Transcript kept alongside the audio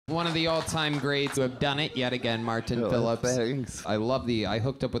One of the all-time greats who have done it yet again, Martin Phillips. Thanks. I love the I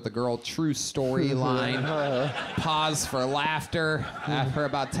hooked up with the girl true story line. Pause for laughter for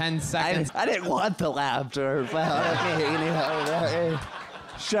about 10 seconds. I didn't want the laughter, but okay,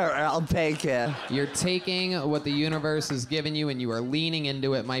 sure, I'll take it. You're taking what the universe has given you and you are leaning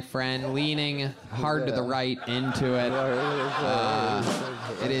into it, my friend. Leaning hard to the right into it.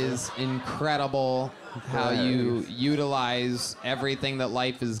 It is incredible how you utilize everything that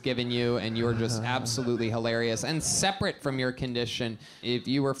life has given you, and you're just absolutely hilarious. And separate from your condition, if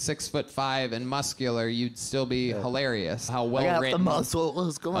you were 6'5" and muscular, you'd still be hilarious. How well I got written. the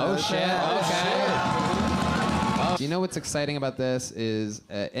muscles. Come on. Oh shit! Okay. You know what's exciting about this is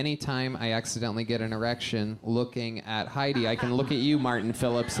anytime I accidentally get an erection looking at Heidi, I can look at you, Martin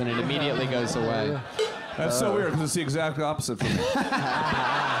Phillips, and it immediately goes away. That's so weird because it's the exact opposite for me.